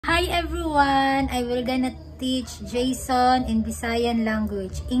Hi everyone! I will gonna teach Jason in Bisayan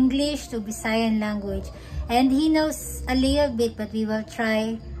language, English to Bisayan language, and he knows a little bit, but we will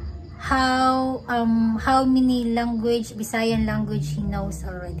try how many language, Bisayan language he knows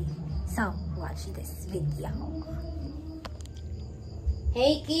already. So watch this video.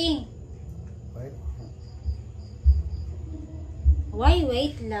 Hey King! Wait. Why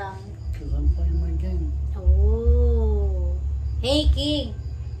wait lang? Because I'm playing my game. Oh! Hey King!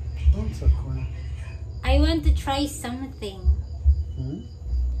 Don't so quiet. I want to try something.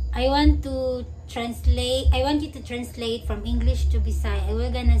 I want to translate. I want you to translate from English to Bisaya.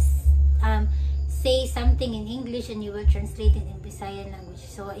 We're gonna say something in English and you will translate it in Bisayan language.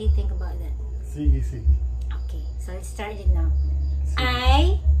 So what do you think about that? Sige. Okay, so let's start it now. Sige.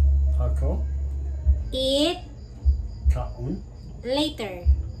 I Ako. eat Kaon. later.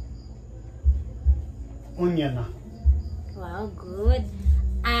 Unya na. Wow, good.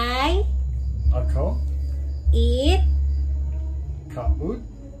 I Ako. eat Kaud.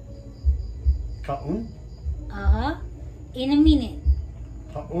 Kaun. in a minute.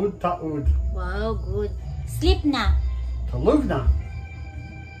 Taud. Wow, good. Sleep na. Talug na.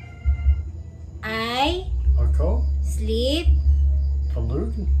 I Ako. sleep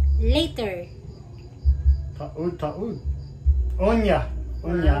Talug. later. Taud. Unya.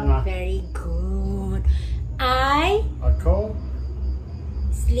 Unya na. Very good. I Ako.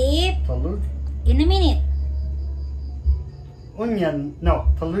 sleep Talug. in a minute. Unya. No.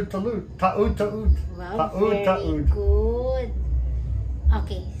 Talud. Taud. Wow, Taud. very good.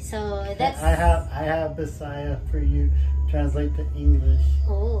 Okay, so that's... I have Bisaya for you. Translate to English.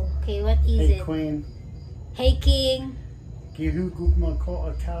 Oh, okay, what is Hey it? Queen. Hey King. Gihugup mo ko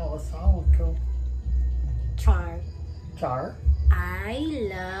akaw asawa ko. Char. I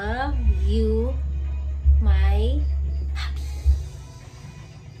love you, my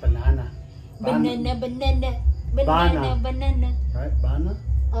Banana. banana. Right? Bana?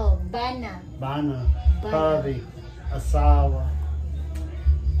 Oh, bana. Bana. Pavi. Asawa.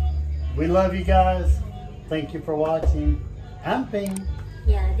 We love you guys. Thank you for watching. Amping.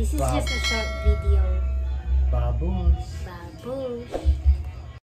 Yeah, this is just a short video. Babush. Babush.